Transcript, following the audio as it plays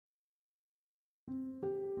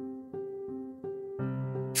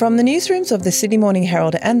From the newsrooms of the Sydney Morning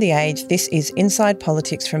Herald and The Age, this is Inside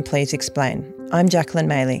Politics from Please Explain. I'm Jacqueline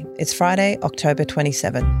Maley. It's Friday, October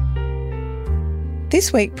 27.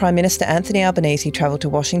 This week, Prime Minister Anthony Albanese travelled to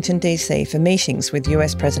Washington, D.C. for meetings with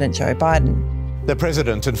US President Joe Biden. The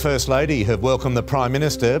President and First Lady have welcomed the Prime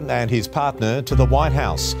Minister and his partner to the White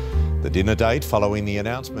House. The dinner date following the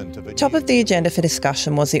announcement of a... Top of the agenda for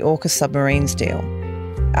discussion was the AUKUS submarines deal.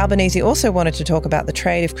 Albanese also wanted to talk about the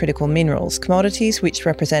trade of critical minerals, commodities which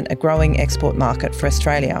represent a growing export market for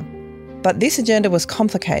Australia. But this agenda was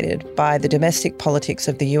complicated by the domestic politics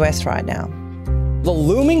of the US right now. The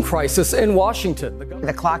looming crisis in Washington.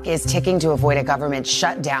 The clock is ticking to avoid a government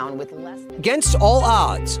shutdown with less... Against all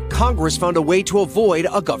odds, Congress found a way to avoid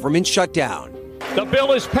a government shutdown. The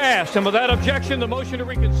bill is passed, and without objection, the motion to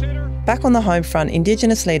reconsider... Back on the home front,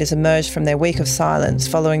 Indigenous leaders emerged from their week of silence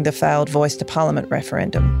following the failed Voice to Parliament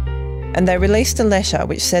referendum. And they released a letter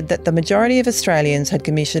which said that the majority of Australians had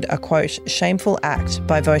committed a, quote, shameful act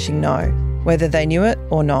by voting no, whether they knew it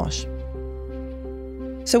or not.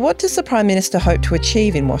 So what does the Prime Minister hope to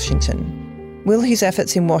achieve in Washington? Will his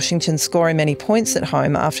efforts in Washington score him any points at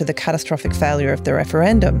home after the catastrophic failure of the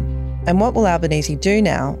referendum? And what will Albanese do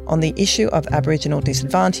now on the issue of Aboriginal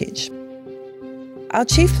disadvantage? Our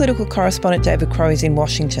chief political correspondent David Crowe is in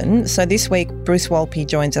Washington, so this week Bruce Wolpe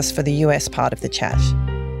joins us for the US part of the chat.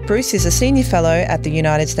 Bruce is a senior fellow at the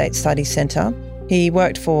United States Studies Centre. He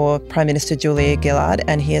worked for Prime Minister Julia Gillard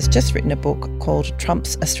and he has just written a book called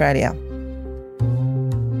Trump's Australia.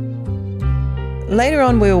 Later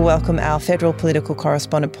on, we will welcome our federal political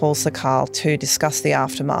correspondent Paul Sakal to discuss the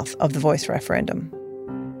aftermath of the Voice referendum.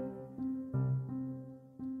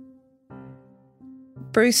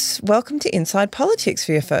 Bruce, welcome to Inside Politics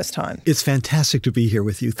for your first time. It's fantastic to be here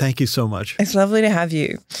with you. Thank you so much. It's lovely to have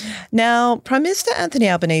you. Now, Prime Minister Anthony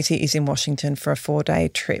Albanese is in Washington for a 4-day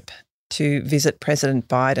trip to visit President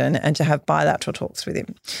Biden and to have bilateral talks with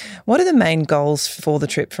him. What are the main goals for the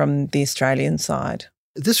trip from the Australian side?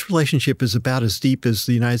 This relationship is about as deep as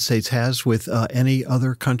the United States has with any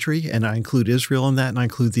other country, and I include Israel in that, and I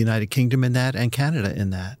include the United Kingdom in that, and Canada in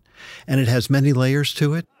that. And it has many layers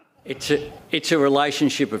to it. It's a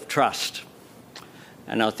relationship of trust,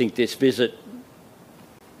 and I think this visit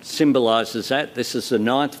symbolises that. This is the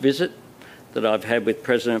 9th visit that I've had with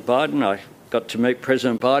President Biden. I got to meet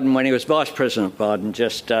President Biden when he was Vice President Biden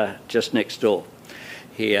just next door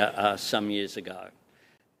here some years ago.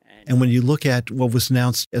 And when you look at what was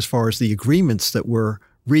announced as far as the agreements that were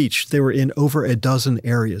reached, they were in over a dozen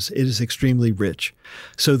areas. It is extremely rich.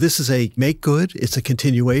 So this is a make good. It's a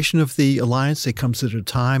continuation of the alliance. It comes at a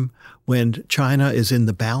time when China is in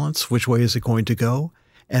the balance. Which way is it going to go?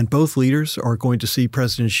 And both leaders are going to see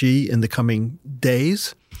President Xi in the coming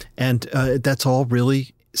days. And that's all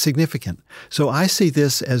really significant. So I see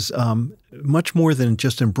this as much more than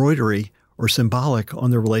just embroidery or symbolic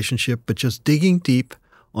on the relationship, but just digging deep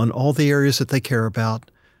on all the areas that they care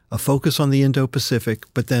about, a focus on the Indo-Pacific,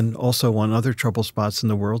 but then also on other trouble spots in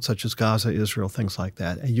the world, such as Gaza, Israel, things like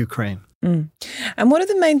that, and Ukraine. Mm. And what are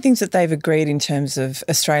the main things that they've agreed in terms of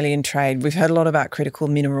Australian trade? We've heard a lot about critical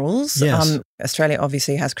minerals. Yes. Australia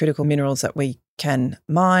obviously has critical minerals that we can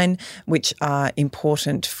mine, which are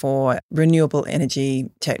important for renewable energy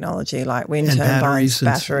technology like wind turbines,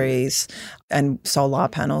 batteries and solar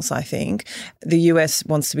panels, I think. The US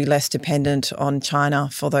wants to be less dependent on China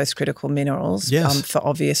for those critical minerals, yes, for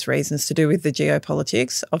obvious reasons to do with the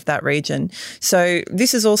geopolitics of that region. So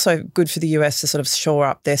this is also good for the US to sort of shore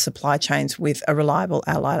up their supply chains with a reliable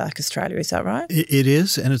ally like Australia. Is that right? It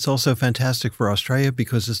is, and it's also fantastic for Australia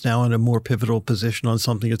because it's now in a more pivotal position on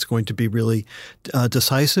something that's going to be really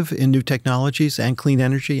decisive in new technologies and clean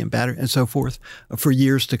energy and battery and so forth for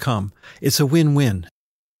years to come. It's a win-win.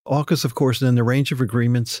 AUKUS, of course, then the range of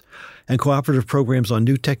agreements and cooperative programs on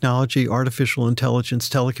new technology, artificial intelligence,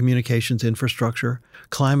 telecommunications infrastructure,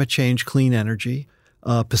 climate change, clean energy.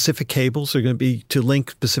 Pacific cables are going to be to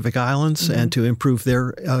link Pacific Islands and to improve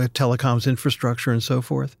their telecoms infrastructure and so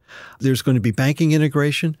forth. There's going to be banking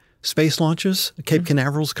integration, space launches. Cape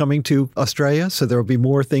Canaveral's coming to Australia, so there will be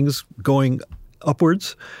more things going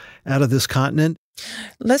upwards out of this continent.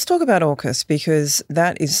 Let's talk about AUKUS because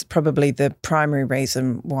that is probably the primary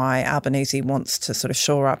reason why Albanese wants to sort of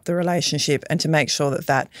shore up the relationship and to make sure that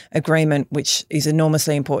that agreement, which is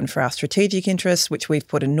enormously important for our strategic interests, which we've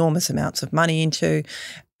put enormous amounts of money into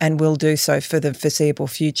and will do so for the foreseeable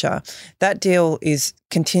future, that deal is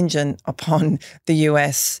contingent upon the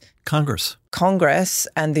US Congress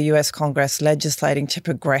and the US Congress legislating to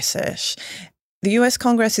progress it. The US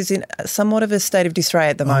Congress is in somewhat of a state of disarray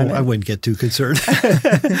at the moment. I wouldn't get too concerned.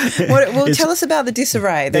 Tell us about the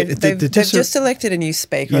disarray. They've just elected a new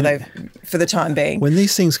speaker. They've for the time being. When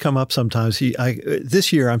these things come up sometimes,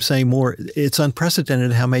 this year I'm saying more, it's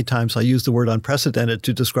unprecedented how many times I use the word unprecedented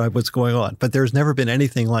to describe what's going on. But there's never been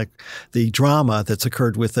anything like the drama that's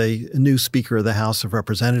occurred with a new Speaker of the House of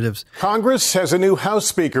Representatives. Congress has a new House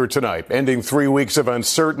Speaker tonight, ending 3 weeks of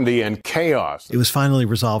uncertainty and chaos. It was finally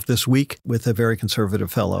resolved this week with a very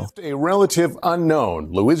conservative fellow. A relative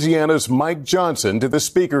unknown, Louisiana's Mike Johnson, to the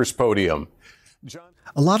Speaker's podium.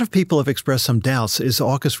 A lot of people have expressed some doubts. Is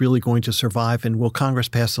AUKUS really going to survive, and will Congress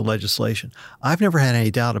pass the legislation? I've never had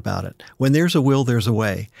any doubt about it. When there's a will, there's a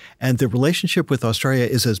way. And the relationship with Australia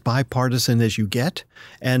is as bipartisan as you get.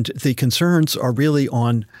 And the concerns are really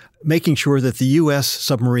on making sure that the U.S.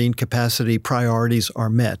 submarine capacity priorities are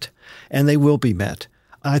met. And they will be met.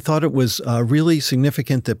 I thought it was really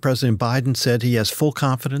significant that President Biden said he has full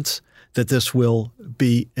confidence that this will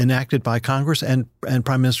be enacted by Congress, and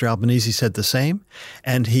Prime Minister Albanese said the same.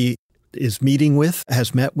 And he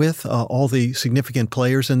has met with all the significant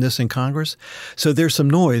players in this in Congress. So there's some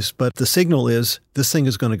noise, but the signal is this thing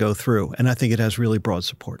is going to go through, and I think it has really broad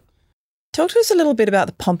support. Talk to us a little bit about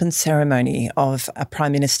the pomp and ceremony of a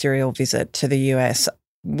prime ministerial visit to the US.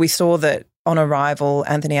 We saw that on arrival,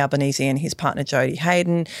 Anthony Albanese and his partner Jodie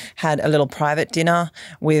Hayden had a little private dinner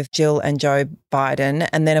with Jill and Joe Biden.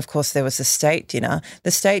 And then, of course, there was the state dinner. The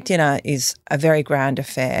state dinner is a very grand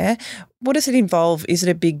affair. What does it involve? Is it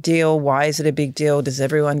a big deal? Why is it a big deal? Does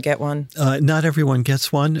everyone get one? Not everyone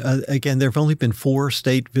gets one. Again, there have only been 4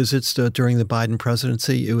 state visits during the Biden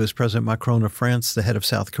presidency. It was President Macron of France, the head of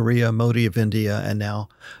South Korea, Modi of India, and now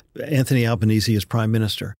Anthony Albanese as prime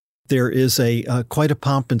minister. There is quite a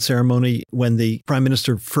pomp and ceremony when the prime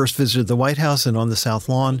minister first visited the White House and on the South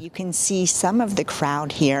Lawn. You can see some of the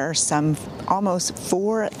crowd here, some almost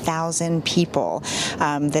 4,000 people.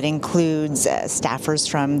 That includes staffers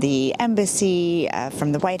from the embassy,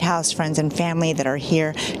 from the White House, friends and family that are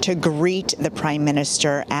here to greet the prime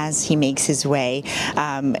minister as he makes his way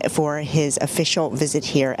for his official visit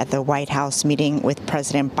here at the White House, meeting with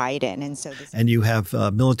President Biden. And you have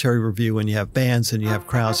military review, and you have bands, and you have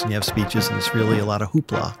crowds, and you have speeches, and it's really a lot of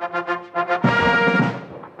hoopla.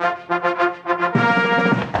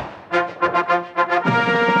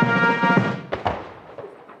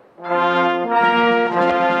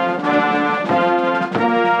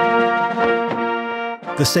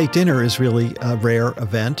 The state dinner is really a rare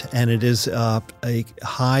event, and it is a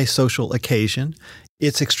high social occasion.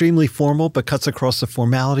 It's extremely formal, but cuts across the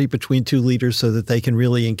formality between 2 leaders so that they can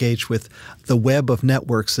really engage with the web of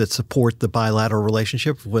networks that support the bilateral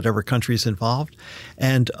relationship of whatever country is involved.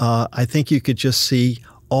 And I think you could just see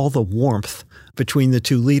all the warmth between the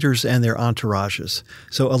 2 leaders and their entourages.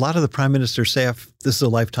 So a lot of the prime minister's staff, this is a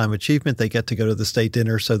lifetime achievement. They get to go to the state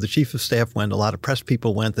dinner. So the chief of staff went, a lot of press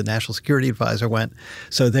people went, the national security advisor went.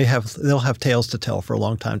 So they'll have tales to tell for a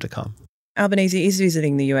long time to come. Albanese is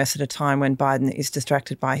visiting the US at a time when Biden is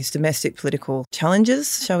distracted by his domestic political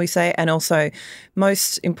challenges, shall we say, and also,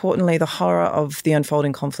 most importantly, the horror of the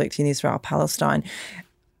unfolding conflict in Israel-Palestine.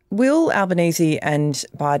 Will Albanese and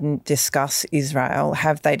Biden discuss Israel?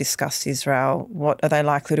 Have they discussed Israel? What are they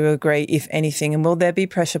likely to agree, if anything? And will there be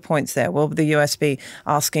pressure points there? Will the US be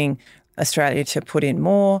asking Australia to put in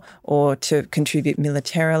more or to contribute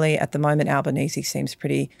militarily? At the moment, Albanese seems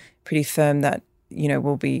pretty firm that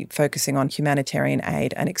we'll be focusing on humanitarian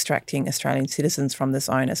aid and extracting Australian citizens from the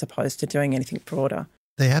zone as opposed to doing anything broader.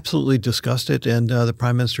 They absolutely discussed it, and the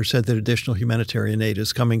Prime Minister said that additional humanitarian aid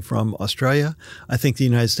is coming from Australia. I think the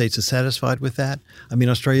United States is satisfied with that. I mean,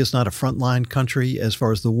 Australia is not a frontline country as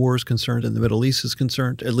far as the war is concerned and the Middle East is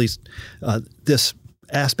concerned, at least this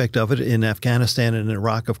aspect of it. In Afghanistan and in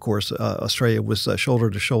Iraq, of course, Australia was shoulder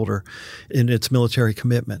to shoulder in its military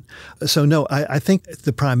commitment. So no, I think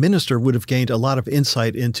the Prime Minister would have gained a lot of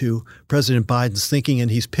insight into President Biden's thinking,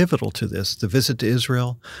 and he's pivotal to this. The visit to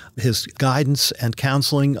Israel, his guidance and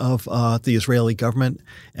counseling of the Israeli government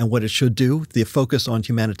and what it should do, the focus on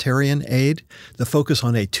humanitarian aid, the focus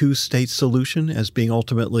on a 2-state solution as being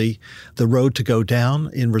ultimately the road to go down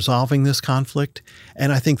in resolving this conflict.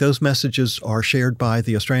 And I think those messages are shared by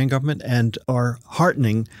the Australian government and are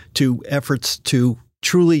heartening to efforts to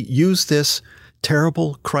truly use this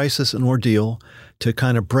terrible crisis and ordeal to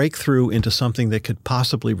kind of break through into something that could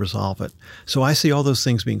possibly resolve it. So I see all those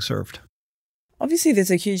things being served. Obviously, there's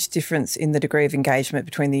a huge difference in the degree of engagement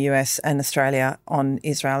between the US and Australia on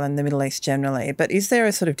Israel and the Middle East generally. But is there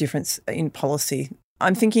a sort of difference in policy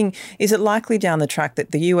I'm thinking, is it likely down the track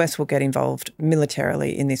that the US will get involved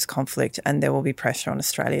militarily in this conflict and there will be pressure on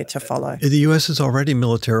Australia to follow? The US is already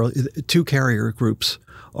militarily. 2 carrier groups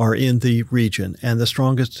are in the region, and the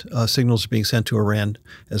strongest signals are being sent to Iran,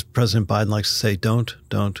 as President Biden likes to say, don't.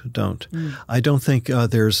 I don't think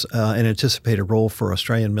there's an anticipated role for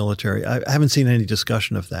Australian military. I haven't seen any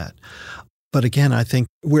discussion of that. But again, I think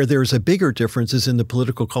where there's a bigger difference is in the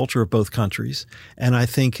political culture of both countries. And I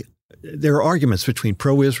think there are arguments between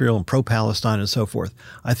pro-Israel and pro-Palestine and so forth.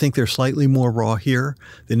 I think they're slightly more raw here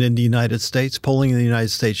than in the United States. Polling in the United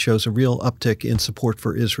States shows a real uptick in support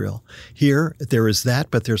for Israel. Here, there is that,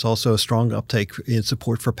 but there's also a strong uptake in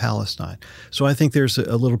support for Palestine. So I think there's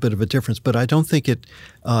a little bit of a difference, but I don't think it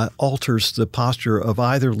alters the posture of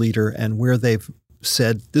either leader and where they've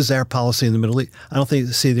said this is our policy in the Middle East. I don't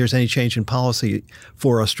see there's any change in policy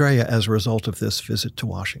for Australia as a result of this visit to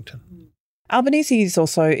Washington. Albanese is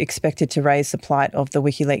also expected to raise the plight of the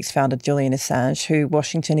WikiLeaks founder Julian Assange, who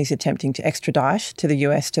Washington is attempting to extradite to the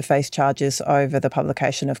US to face charges over the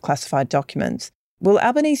publication of classified documents. Will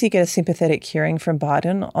Albanese get a sympathetic hearing from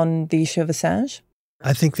Biden on the issue of Assange?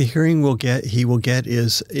 I think the hearing he will get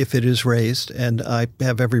is if it is raised, and I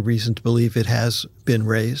have every reason to believe it has been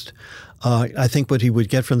raised. I think what he would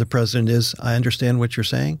get from the president is, I understand what you're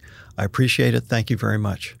saying. I appreciate it. Thank you very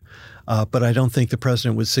much. But I don't think the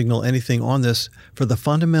president would signal anything on this for the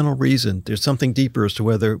fundamental reason. There's something deeper as to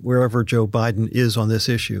wherever Joe Biden is on this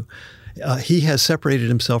issue. He has separated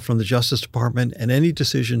himself from the Justice Department, and any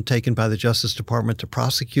decision taken by the Justice Department to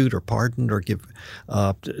prosecute or pardon or give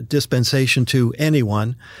dispensation to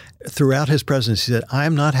anyone throughout his presidency said, I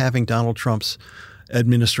am not having Donald Trump's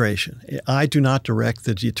administration. I do not direct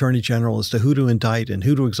the Attorney General as to who to indict and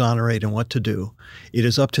who to exonerate and what to do. It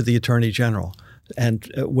is up to the Attorney General. And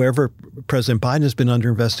wherever President Biden has been under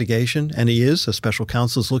investigation, and he is, a special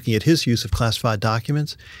counsel is looking at his use of classified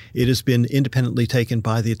documents, it has been independently taken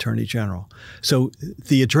by the Attorney General. So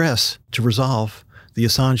the address to resolve the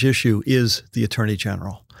Assange issue is the Attorney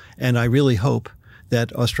General. And I really hope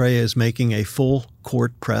that Australia is making a full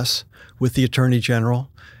court press with the Attorney General.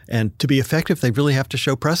 And to be effective, they really have to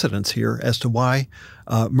show precedence here as to why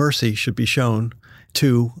mercy should be shown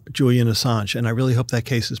to Julian Assange. And I really hope that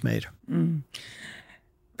case is made.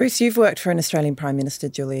 Bruce, you've worked for an Australian Prime Minister,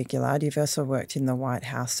 Julia Gillard. You've also worked in the White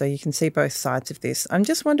House, so you can see both sides of this. I'm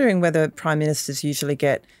just wondering whether Prime Ministers usually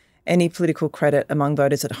get any political credit among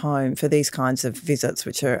voters at home for these kinds of visits,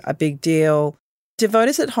 which are a big deal. Do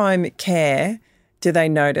voters at home care? Do they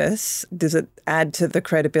notice? Does it add to the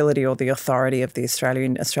credibility or the authority of the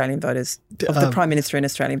Australian voters, of the Prime Minister in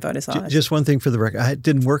Australian voters' eyes? Just one thing for the record. I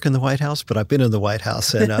didn't work in the White House, but I've been in the White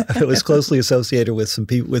House, and I was closely associated with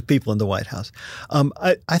with people in the White House.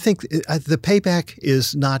 I think the payback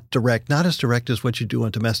is not direct, not as direct as what you do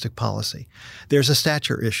on domestic policy. There's a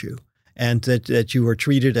stature issue, and that you are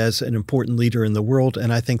treated as an important leader in the world,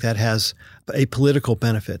 and I think that has a political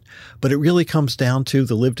benefit. But it really comes down to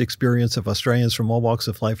the lived experience of Australians from all walks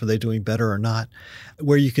of life. Are they doing better or not?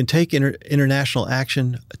 Where you can take international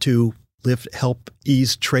action to help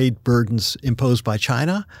ease trade burdens imposed by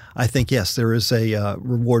China, I think, yes, there is a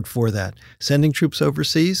reward for that. Sending troops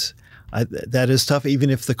overseas, that is tough. Even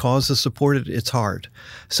if the cause is supported, it's hard.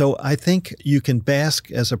 So I think you can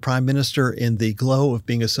bask as a prime minister in the glow of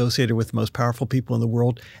being associated with the most powerful people in the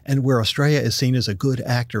world and where Australia is seen as a good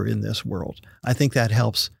actor in this world. I think that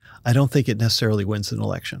helps. I don't think it necessarily wins an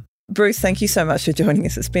election. Bruce, thank you so much for joining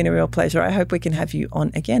us. It's been a real pleasure. I hope we can have you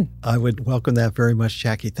on again. I would welcome that very much,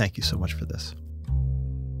 Jackie. Thank you so much for this.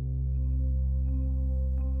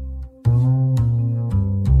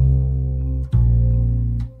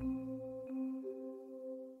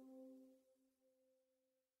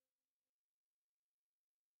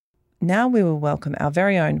 Now we will welcome our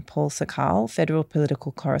very own Paul Sakal, federal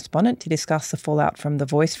political correspondent, to discuss the fallout from the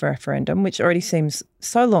Voice referendum, which already seems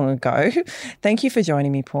so long ago. Thank you for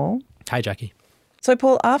joining me, Paul. Hi, Jackie. So,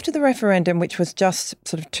 Paul, after the referendum, which was just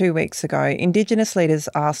sort of 2 weeks ago, Indigenous leaders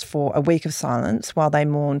asked for a week of silence while they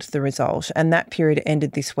mourned the result, and that period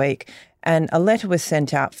ended this week. And a letter was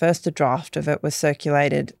sent out. First, a draft of it was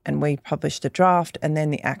circulated, and we published a draft, and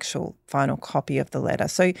then the actual final copy of the letter.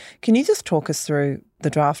 So can you just talk us through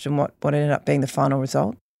the draft and what ended up being the final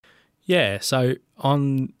result? Yeah, so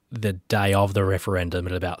on the day of the referendum,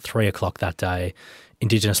 at about 3 o'clock that day,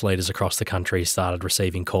 Indigenous leaders across the country started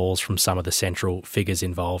receiving calls from some of the central figures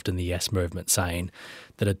involved in the Yes movement saying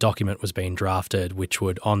that a document was being drafted which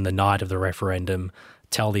would, on the night of the referendum,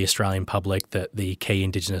 tell the Australian public that the key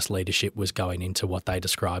Indigenous leadership was going into what they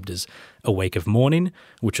described as a week of mourning,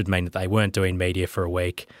 which would mean that they weren't doing media for a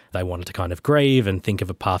week. They wanted to kind of grieve and think of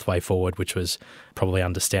a pathway forward, which was probably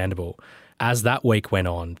understandable. as that week went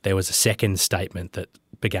on, there was a second statement that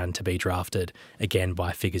began to be drafted, again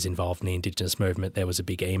by figures involved in the Indigenous movement. There was a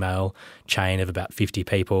big email chain of about 50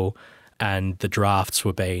 people, and the drafts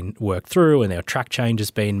were being worked through and there were track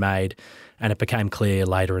changes being made, and it became clear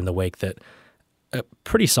later in the week that a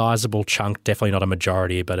pretty sizable chunk, definitely not a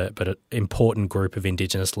majority, but an important group of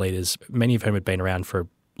Indigenous leaders, many of whom had been around for a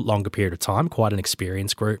longer period of time, quite an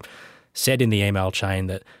experienced group, said in the email chain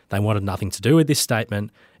that they wanted nothing to do with this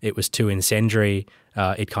statement. It was too incendiary.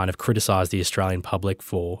 It kind of criticised the Australian public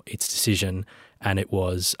for its decision, and it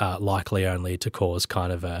was likely only to cause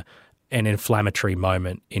kind of an inflammatory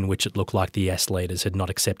moment in which it looked like the Yes leaders had not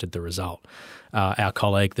accepted the result. Our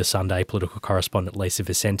colleague, the Sunday political correspondent Lisa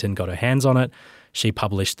Vicentin, got her hands on it. She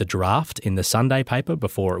published the draft in the Sunday paper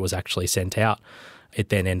before it was actually sent out. It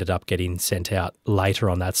then ended up getting sent out later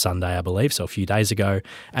on that Sunday, I believe, so a few days ago,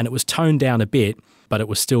 and it was toned down a bit, but it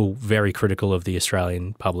was still very critical of the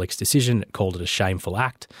Australian public's decision. It called it a shameful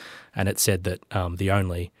act, and it said that the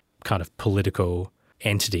only kind of political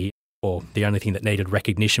entity or the only thing that needed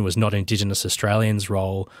recognition was not Indigenous Australians'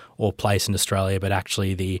 role or place in Australia, but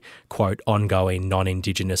actually the, quote, ongoing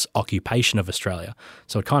non-Indigenous occupation of Australia.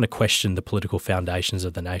 So it kind of questioned the political foundations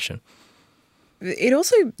of the nation. It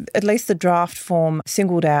also, at least the draft form,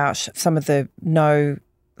 singled out some of the no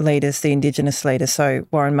leaders, the Indigenous leaders, so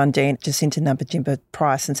Warren Mundine, Jacinta Nampijinpa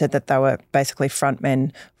Price, and said that they were basically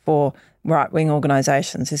frontmen for right-wing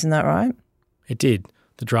organisations. Isn't that right? It did.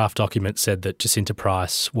 The draft document said that Jacinta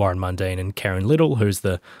Price, Warren Mundine and Karen Little, who's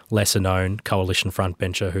the lesser-known coalition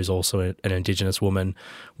frontbencher who's also an Indigenous woman,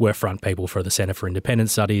 were front people for the Centre for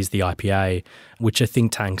Independent Studies, the IPA, which are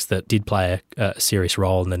think tanks that did play a serious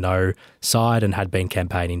role in the no side and had been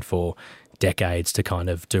campaigning for decades to kind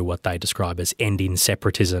of do what they describe as ending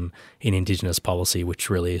separatism in Indigenous policy,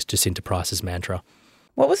 which really is Jacinta Price's mantra.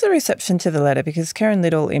 What was the reception to the letter? Because Karen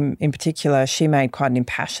Little in particular, she made quite an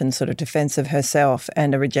impassioned sort of defence of herself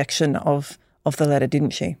and a rejection of the letter, didn't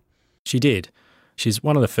she? She did. She's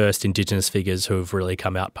one of the first Indigenous figures who have really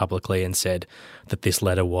come out publicly and said that this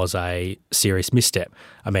letter was a serious misstep.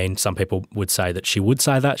 I mean, some people would say that she would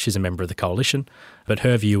say that. She's a member of the coalition. But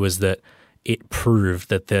her view was that it proved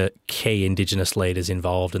that the key Indigenous leaders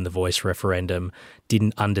involved in the Voice referendum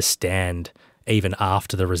didn't understand, even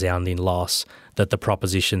after the resounding loss, that the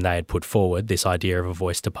proposition they had put forward, this idea of a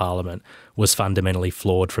voice to Parliament, was fundamentally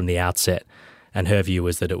flawed from the outset. And her view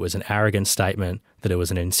was that it was an arrogant statement, that it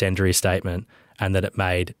was an incendiary statement, and that it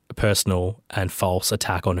made a personal and false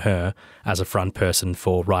attack on her as a front person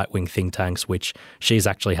for right-wing think tanks, which she's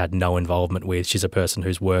actually had no involvement with. She's a person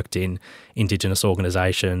who's worked in Indigenous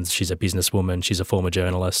organisations. She's a businesswoman. She's a former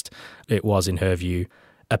journalist. It was, in her view,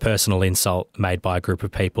 a personal insult made by a group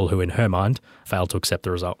of people who, in her mind, failed to accept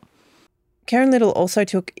the result. Karen Little also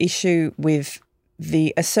took issue with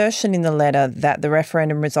the assertion in the letter that the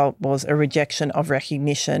referendum result was a rejection of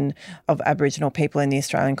recognition of Aboriginal people in the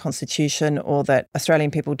Australian Constitution, or that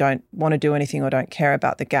Australian people don't want to do anything or don't care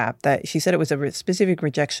about the gap. That she said it was a specific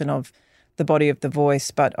rejection of the body of the voice,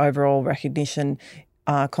 but overall recognition,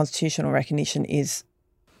 constitutional recognition, is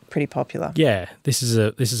pretty popular. Yeah, this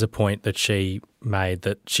is a point that she made,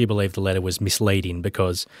 that she believed the letter was misleading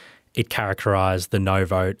because it characterised the no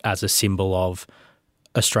vote as a symbol of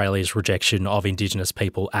Australia's rejection of Indigenous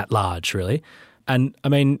people at large, really. And, I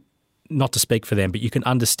mean, not to speak for them, but you can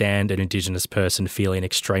understand an Indigenous person feeling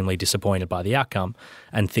extremely disappointed by the outcome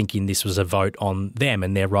and thinking this was a vote on them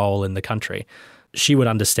and their role in the country. She would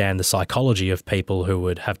understand the psychology of people who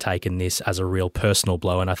would have taken this as a real personal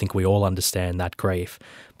blow, and I think we all understand that grief.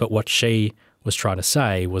 But what she was trying to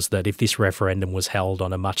say was that if this referendum was held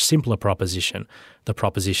on a much simpler proposition, the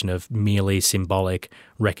proposition of merely symbolic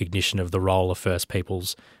recognition of the role of First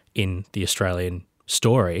Peoples in the Australian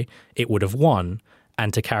story, it would have won.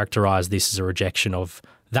 And to characterise this as a rejection of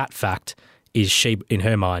that fact is, in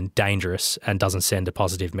her mind, dangerous and doesn't send a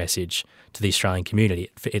positive message to the Australian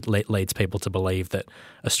community. It leads people to believe that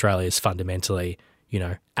Australia is fundamentally,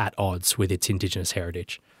 at odds with its Indigenous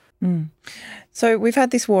heritage. So we've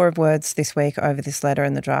had this war of words this week over this letter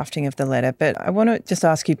and the drafting of the letter, but I want to just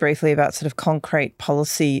ask you briefly about sort of concrete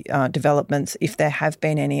policy developments, if there have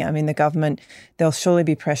been any. I mean, the government, there'll surely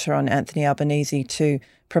be pressure on Anthony Albanese to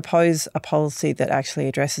propose a policy that actually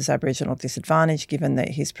addresses Aboriginal disadvantage, given that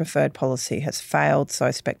his preferred policy has failed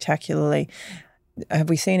so spectacularly. Have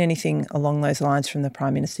we seen anything along those lines from the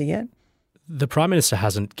Prime Minister yet? The Prime Minister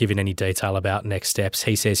hasn't given any detail about next steps.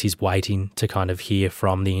 He says he's waiting to kind of hear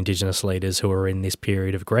from the Indigenous leaders who are in this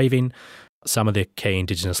period of grieving. Some of the key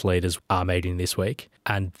Indigenous leaders are meeting this week,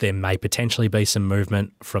 and there may potentially be some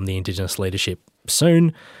movement from the Indigenous leadership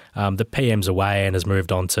soon. The PM's away and has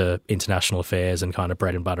moved on to international affairs and kind of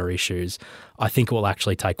bread and butter issues. I think it will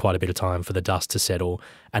actually take quite a bit of time for the dust to settle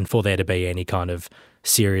and for there to be any kind of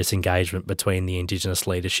serious engagement between the Indigenous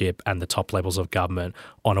leadership and the top levels of government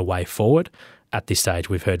on a way forward. At this stage,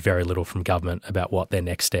 we've heard very little from government about what their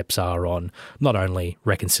next steps are on not only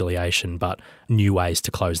reconciliation but new ways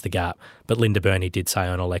to close the gap. But Linda Burney did say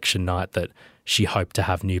on election night that she hoped to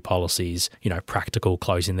have new policies, practical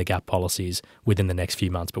closing the gap policies within the next few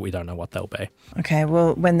months, but we don't know what they'll be. Okay,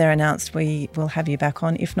 well, when they're announced, we will have you back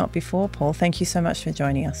on, if not before. Paul, thank you so much for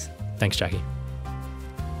joining us. Thanks, Jackie.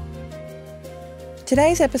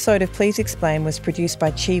 Today's episode of Please Explain was produced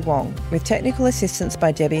by Chi Wong, with technical assistance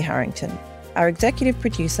by Debbie Harrington. Our executive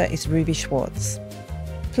producer is Ruby Schwartz.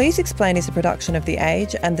 Please Explain is a production of The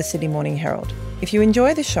Age and the Sydney Morning Herald. If you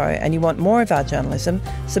enjoy the show and you want more of our journalism,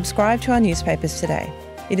 subscribe to our newspapers today.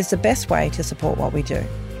 It is the best way to support what we do.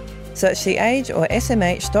 Search The Age or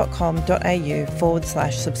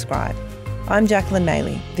smh.com.au/subscribe. I'm Jacqueline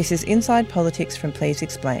Maley. This is Inside Politics from Please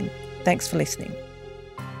Explain. Thanks for listening.